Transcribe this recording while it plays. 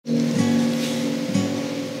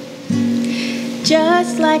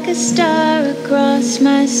just like a star across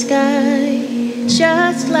my sky,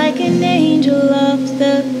 just like an angel off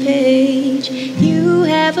the page. You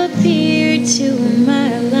have appeared to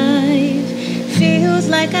my life. Feels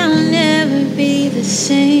like I'll never be the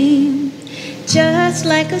same, just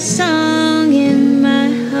like a song in my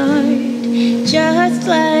heart, just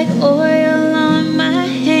like oil on my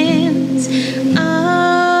hands.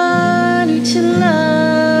 Honored to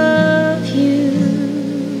love you.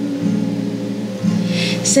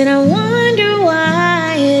 Said I wonder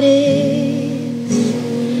why it is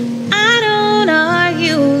I don't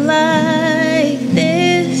argue like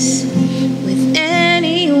this with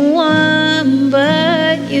anyone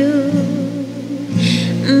but you.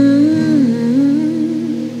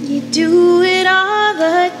 You do it all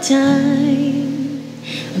the time.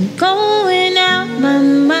 I'm going out my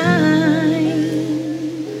mind.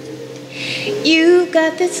 You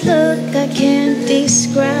got this look I can't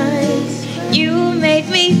describe. You make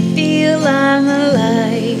me feel I'm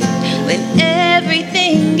alive when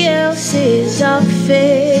everything else is off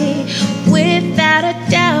fade. Without a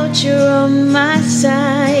doubt you're on my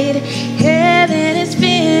side. Heaven has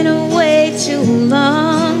been away too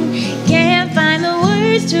long. Can't find the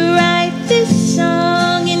words to write this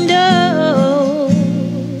song. And oh,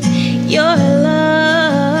 your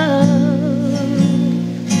love.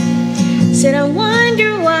 Said I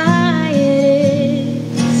wonder why it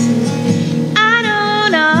is I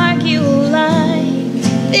don't argue like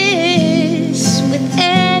this with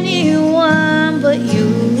anyone but you.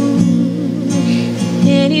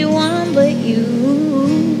 Anyone but you.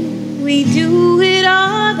 We do it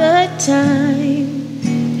all the time.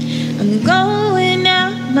 I'm going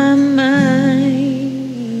out my mind.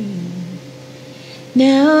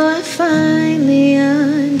 Now I finally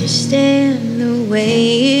understand the way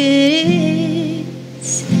it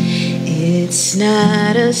is. It's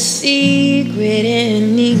not a secret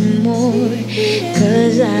anymore,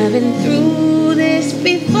 'cause I've been through this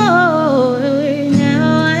before.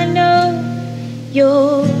 Now I know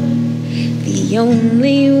you're the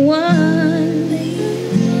only one.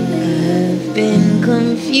 I've been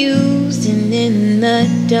confused and in the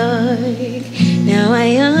dark. Now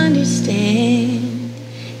I understand,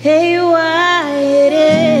 hey, why it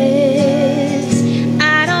is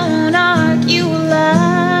I don't argue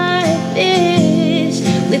like this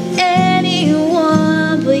with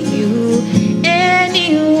anyone but you.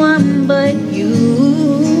 Anyone but you.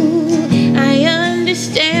 I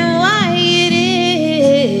understand why it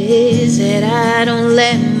is that I don't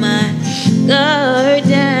let my guard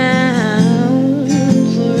down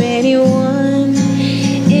for anyone,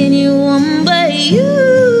 anyone but you.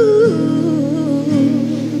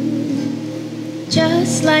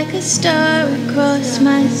 Just like a star across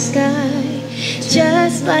my sky,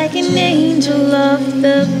 just like an angel off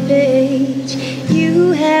the page.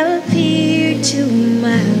 You have appeared to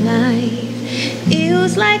my life.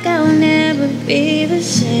 Feels like I'll never be the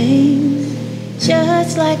same,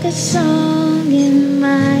 just like a song in